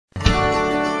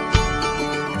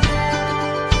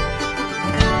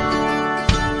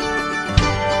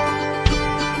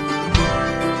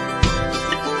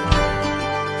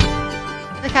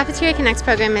Cafeteria Connects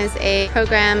program is a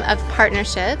program of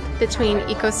partnership between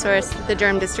ecosource, the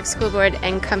Durham District School Board,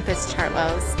 and Compass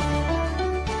Chartwells.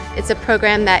 It's a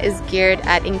program that is geared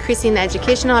at increasing the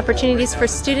educational opportunities for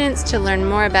students to learn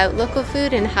more about local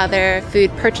food and how their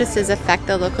food purchases affect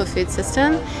the local food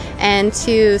system, and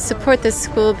to support the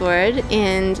school board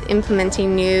in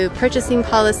implementing new purchasing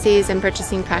policies and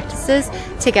purchasing practices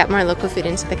to get more local food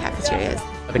into the cafeterias.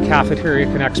 The Cafeteria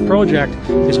Connects project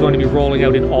is going to be rolling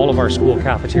out in all of our school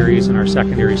cafeterias and our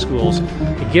secondary schools.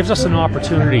 It gives us an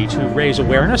opportunity to raise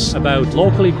awareness about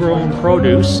locally grown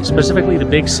produce, specifically the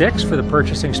Big Six for the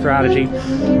purchasing strategy.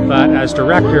 But as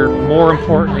director, more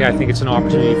importantly, I think it's an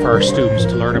opportunity for our students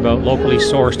to learn about locally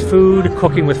sourced food,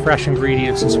 cooking with fresh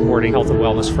ingredients, and supporting health and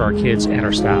wellness for our kids and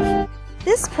our staff.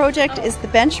 This project is the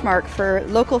benchmark for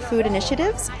local food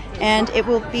initiatives, and it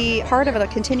will be part of a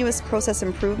continuous process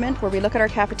improvement where we look at our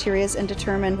cafeterias and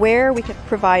determine where we can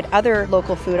provide other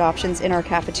local food options in our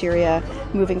cafeteria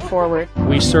moving forward.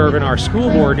 We serve in our school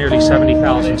board nearly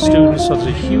 70,000 students, so there's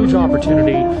a huge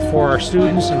opportunity for our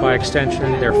students and by extension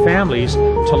their families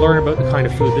to learn about the kind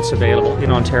of food that's available in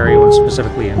Ontario and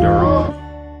specifically in Durham.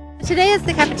 Today is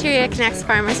the Cafeteria Connects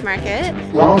Farmers Market.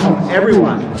 Welcome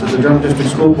everyone to the Durham District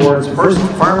School Board's first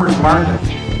Farmers Market.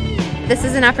 This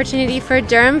is an opportunity for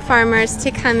Durham farmers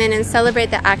to come in and celebrate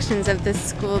the actions of the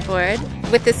school board.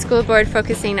 With the school board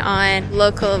focusing on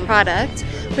local product,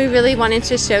 we really wanted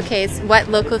to showcase what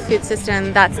local food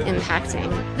system that's impacting.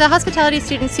 The hospitality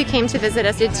students who came to visit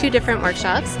us did two different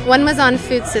workshops. One was on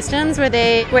food systems, where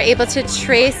they were able to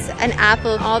trace an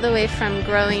apple all the way from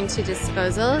growing to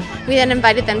disposal. We then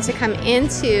invited them to come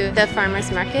into the farmers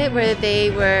market, where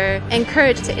they were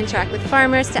encouraged to interact with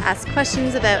farmers, to ask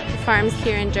questions about farms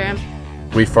here in Durham.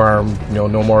 We farm, no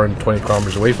more than 20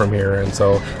 kilometers away from here, and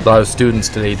so a lot of students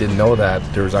today didn't know that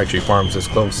there was actually farms this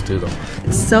close to them.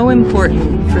 It's so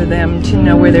important for them to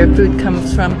know where their food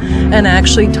comes from and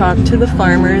actually talk to the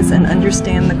farmers and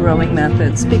understand the growing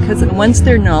methods, because once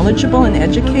they're knowledgeable and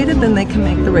educated, then they can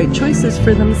make the right choices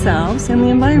for themselves and the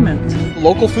environment.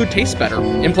 Local food tastes better.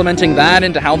 Implementing that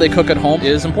into how they cook at home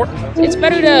is important. It's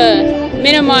better to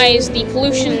minimize the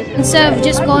pollution. Instead of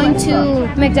just going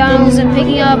to McDonald's and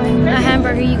picking up a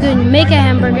hamburger, you can make a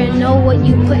hamburger and know what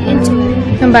you put into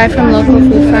it. And buy from local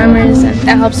food farmers, and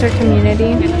that helps our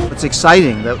community. It's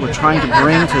exciting that we're trying to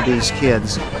bring to these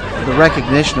kids the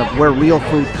recognition of where real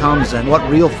food comes and what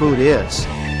real food is.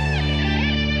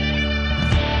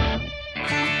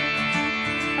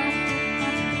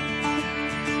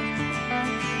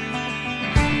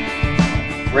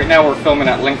 Right now we're filming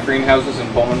at Link Greenhouses in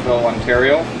Bowmanville,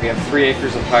 Ontario. We have 3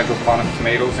 acres of hydroponic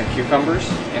tomatoes and cucumbers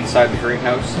inside the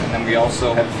greenhouse, and then we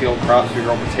also have field crops. We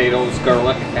grow potatoes,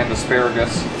 garlic, and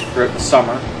asparagus throughout the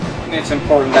summer. And it's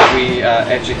important that we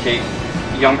educate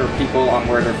younger people on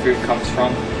where their food comes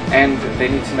from, and they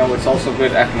need to know it's also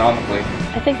good economically.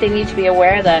 I think they need to be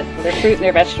aware that their fruit and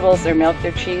their vegetables, their milk,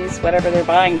 their cheese, whatever they're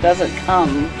buying doesn't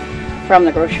come from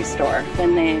the grocery store.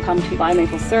 When they come to buy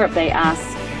maple syrup, they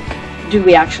ask, do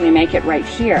we actually make it right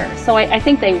here? So I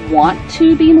think they want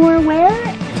to be more aware.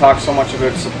 You talk so much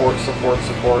about support,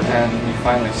 and you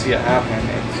finally see it happen.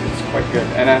 It's quite good,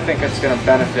 and I think it's going to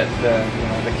benefit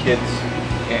the kids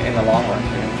in the long run.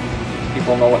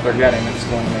 People know what they're getting. It's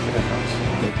going to make a difference.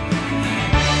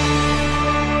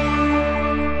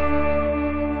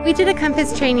 We did a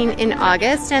Compass training in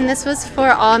August, and this was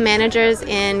for all managers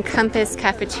in Compass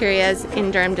cafeterias in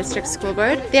Durham District School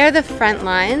Board. They are the front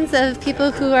lines of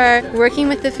people who are working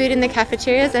with the food in the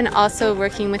cafeterias and also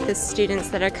working with the students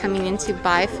that are coming in to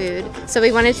buy food. So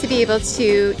we wanted to be able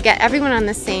to get everyone on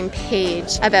the same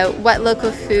page about what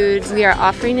local foods we are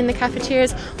offering in the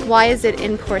cafeterias, why is it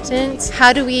important,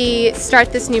 how do we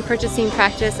start this new purchasing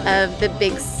practice of the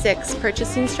Big Six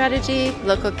purchasing strategy,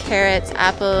 local carrots,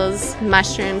 apples,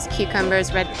 mushrooms,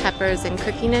 cucumbers, red peppers, and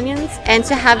cooking onions, and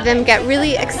to have them get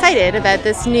really excited about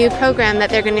this new program that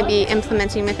they're going to be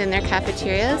implementing within their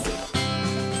cafeterias.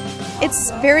 It's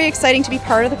very exciting to be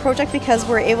part of the project because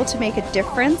we're able to make a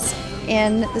difference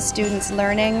in the students'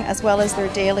 learning as well as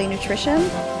their daily nutrition.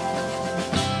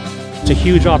 It's a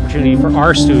huge opportunity for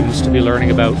our students to be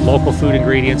learning about local food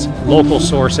ingredients, local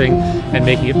sourcing, and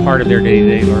making it part of their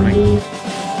day-to-day learning.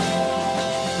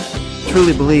 I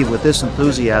truly believe with this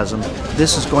enthusiasm,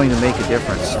 this is going to make a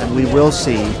difference, and we will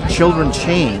see children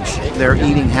change their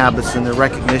eating habits and their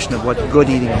recognition of what good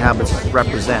eating habits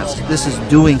represents. This is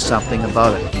doing something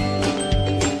about it.